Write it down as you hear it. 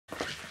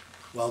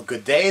Well,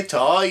 good day to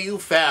all you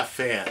Pfaff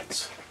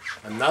fans.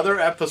 Another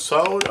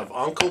episode of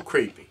Uncle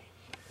Creepy.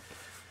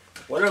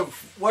 What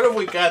have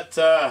we got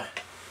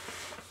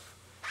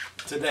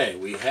today?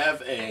 We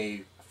have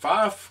a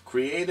Pfaff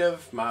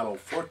Creative Model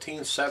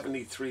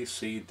 1473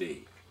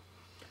 CD.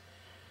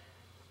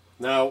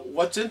 Now,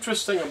 what's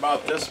interesting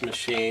about this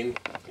machine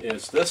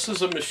is this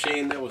is a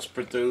machine that was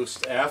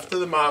produced after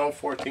the Model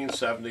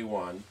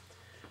 1471.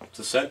 It's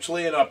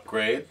essentially an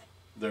upgrade.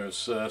 There's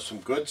some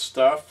good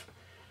stuff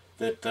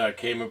that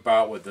came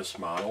about with this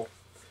model.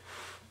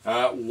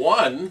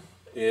 One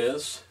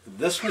is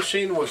this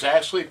machine was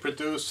actually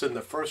produced in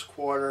the first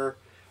quarter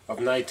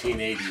of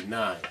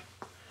 1989.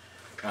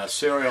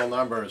 Serial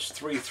number is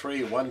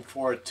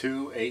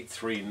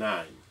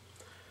 33142-839.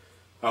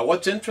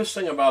 What's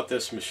interesting about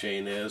this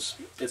machine is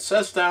it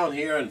says down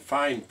here in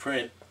fine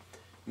print,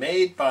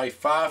 made by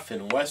Pfaff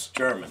in West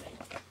Germany.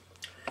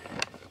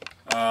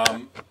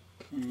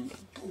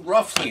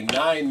 Roughly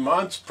 9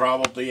 months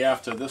probably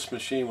after this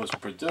machine was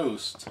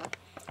produced,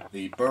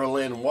 the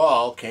Berlin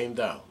Wall came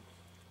down,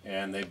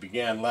 and the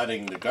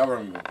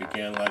government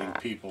began letting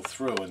people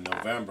through in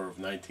November of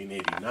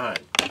 1989.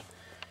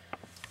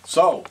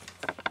 So,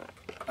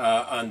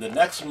 on the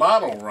next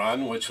model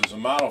run, which was a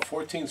model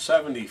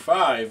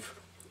 1475,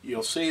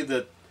 you'll see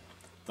that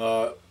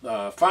the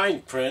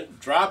fine print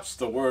drops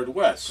the word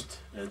West,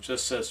 and it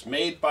just says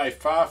made by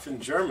Pfaff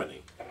in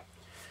Germany.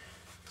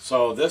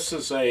 So this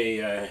is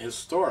a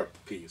historic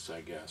piece,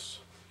 I guess.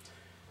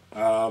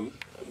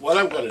 What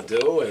I'm going to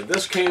do, and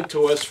this came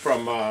to us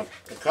from a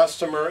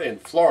customer in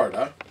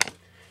Florida,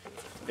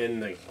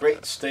 in the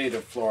great state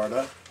of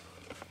Florida,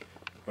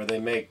 where they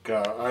make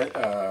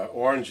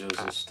oranges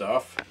and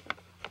stuff,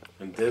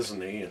 and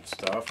Disney and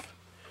stuff.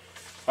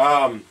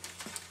 The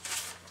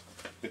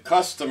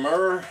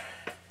customer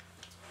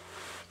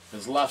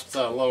has left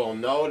a little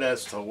note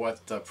as to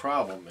what the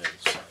problem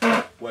is.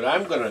 What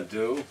I'm going to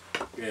do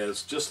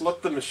is just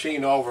look the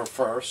machine over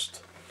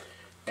first,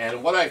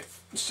 and what I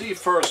see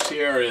first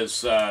here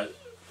is the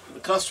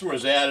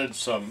customer's added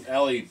some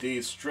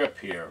LED strip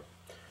here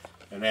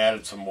and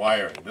added some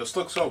wiring. This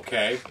looks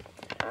okay.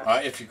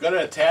 If you're going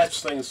to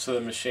attach things to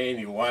the machine,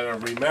 you want to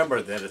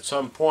remember that at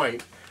some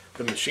point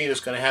the machine is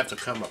going to have to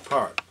come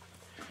apart.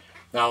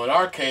 Now in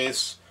our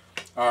case,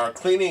 our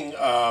cleaning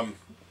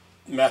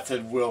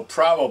method will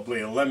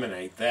probably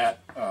eliminate that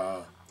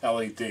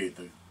LED.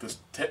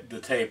 The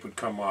tape would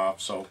come off,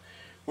 so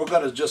we're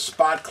going to just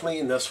spot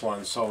clean this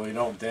one so we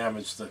don't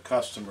damage the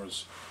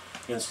customer's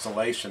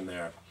installation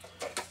there.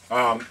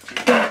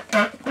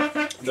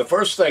 The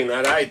first thing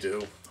that I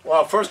do,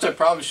 well, first I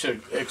probably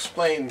should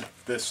explain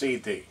the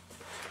CD.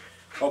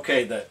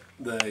 Okay, the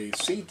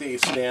CD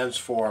stands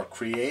for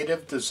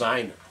Creative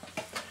Designer.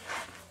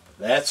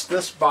 That's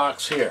this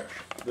box here.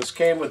 This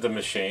came with the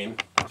machine,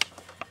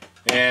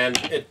 and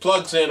it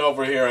plugs in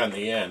over here on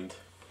the end.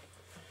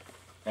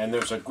 And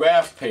there's a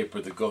graph paper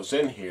that goes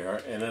in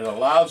here, and it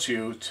allows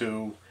you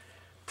to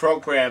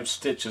program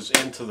stitches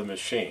into the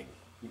machine.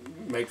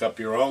 Make up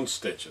your own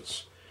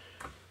stitches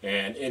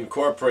and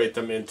incorporate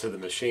them into the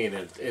machine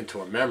and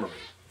into a memory.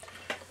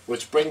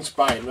 Which brings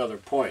by another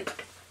point.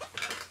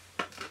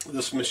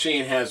 This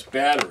machine has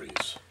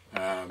batteries.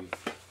 I'm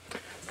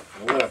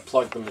going to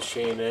plug the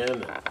machine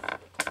in.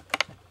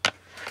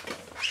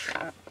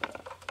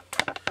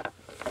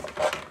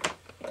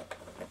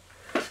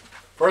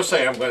 First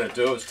thing I'm going to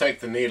do is take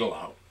the needle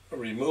out.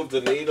 Remove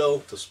the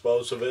needle,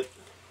 dispose of it.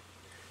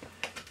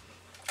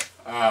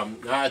 Now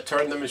I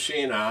turn the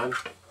machine on.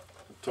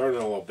 Turn it a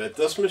little bit.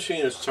 This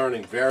machine is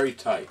turning very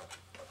tight.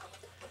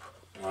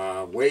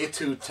 Way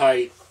too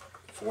tight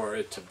for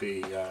it to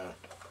be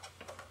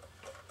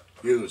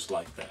used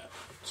like that.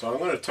 So I'm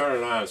going to turn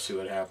it on and see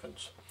what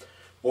happens.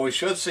 What we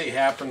should see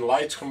happen,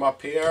 lights come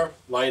up here,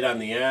 light on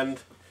the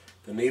end.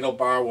 The needle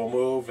bar will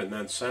move and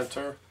then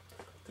center.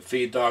 The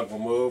feed dog will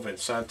move and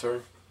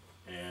center.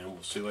 And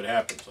we'll see what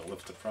happens. I'll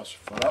lift the presser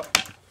foot up.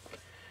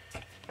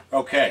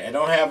 Okay, I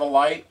don't have a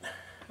light.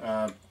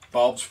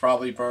 Bulb's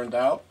probably burned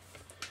out.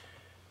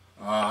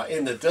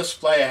 In the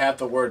display I have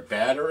the word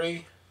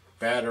battery,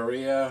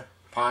 batteria,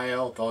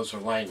 pile. Those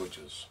are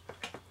languages.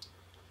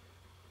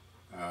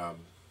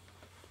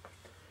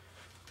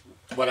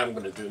 What I'm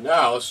going to do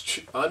now is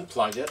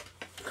unplug it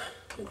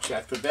and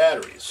check the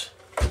batteries.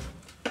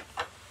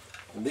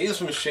 In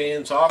these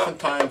machines,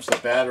 oftentimes the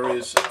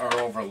batteries are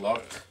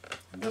overlooked.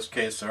 In this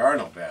case, there are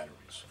no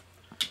batteries.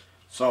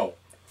 So,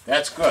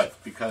 that's good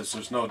because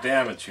there's no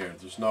damage here.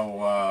 There's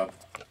no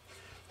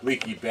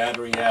leaky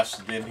battery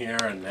acid in here,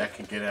 and that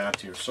can get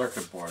onto your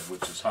circuit board,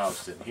 which is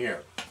housed in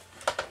here.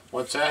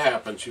 Once that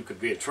happens, you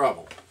could be in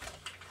trouble.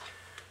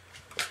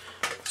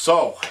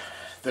 So,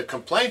 the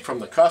complaint from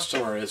the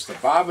customer is the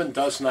bobbin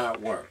does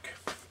not work.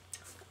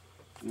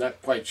 I'm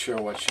not quite sure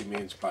what she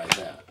means by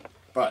that.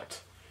 But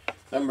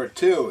number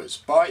 2 is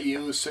bought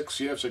used 6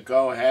 years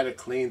ago, had it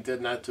cleaned, did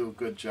not do a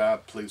good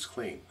job, please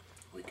clean.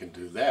 We can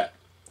do that.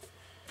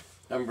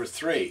 Number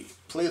 3,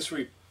 please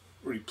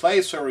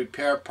replace or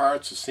repair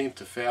parts that seem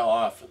to fail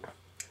often.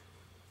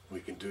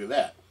 We can do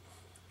that.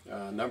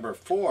 Number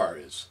 4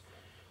 is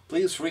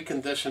please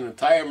recondition the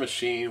entire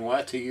machine.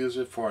 Want to use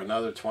it for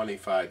another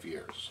 25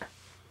 years.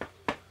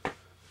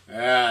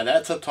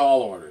 That's a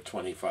tall order,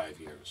 25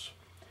 years.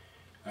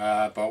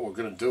 But we're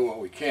going to do what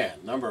we can.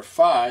 Number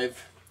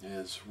 5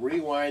 is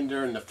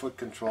rewinder and the foot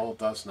control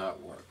does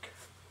not work.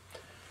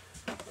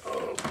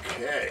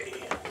 Okay,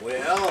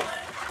 well,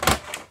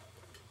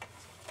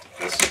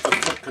 this is the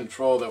foot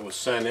control that was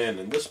sent in,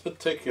 and this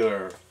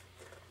particular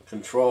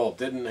control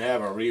didn't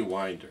have a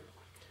rewinder.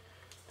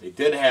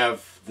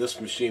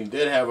 This machine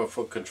did have a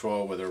foot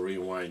control with a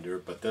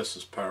rewinder, but this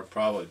has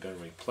probably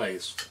been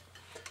replaced.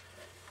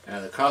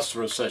 And the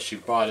customer says she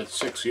bought it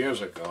 6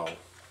 years ago.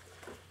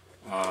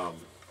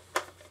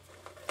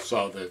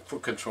 So the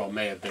foot control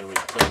may have been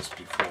replaced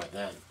before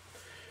then.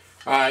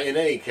 In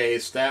any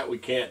case, that we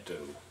can't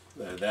do.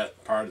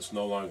 That part is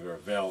no longer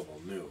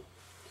available new.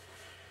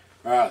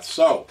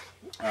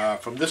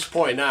 From this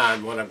point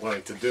on, what I'm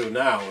going to do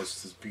now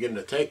is to begin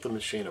to take the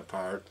machine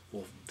apart.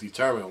 We'll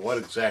determine what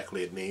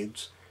exactly it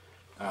needs.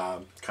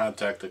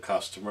 Contact the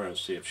customer and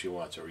see if she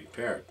wants to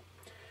repair it.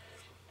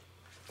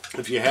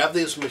 If you have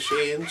these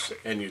machines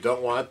and you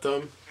don't want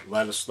them,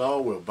 let us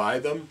know. We'll buy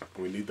them.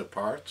 We need the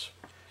parts.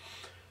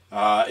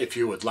 If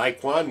you would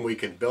like one, we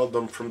can build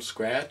them from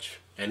scratch,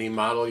 any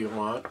model you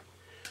want.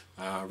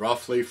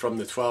 Roughly from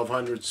the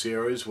 1200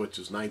 series, which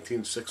is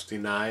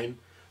 1969,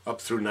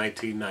 up through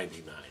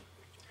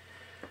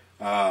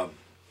 1999.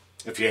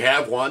 If you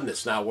have one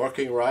that's not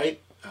working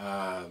right,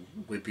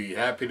 we'd be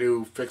happy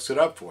to fix it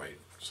up for you.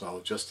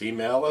 So just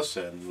email us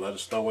and let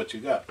us know what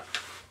you got.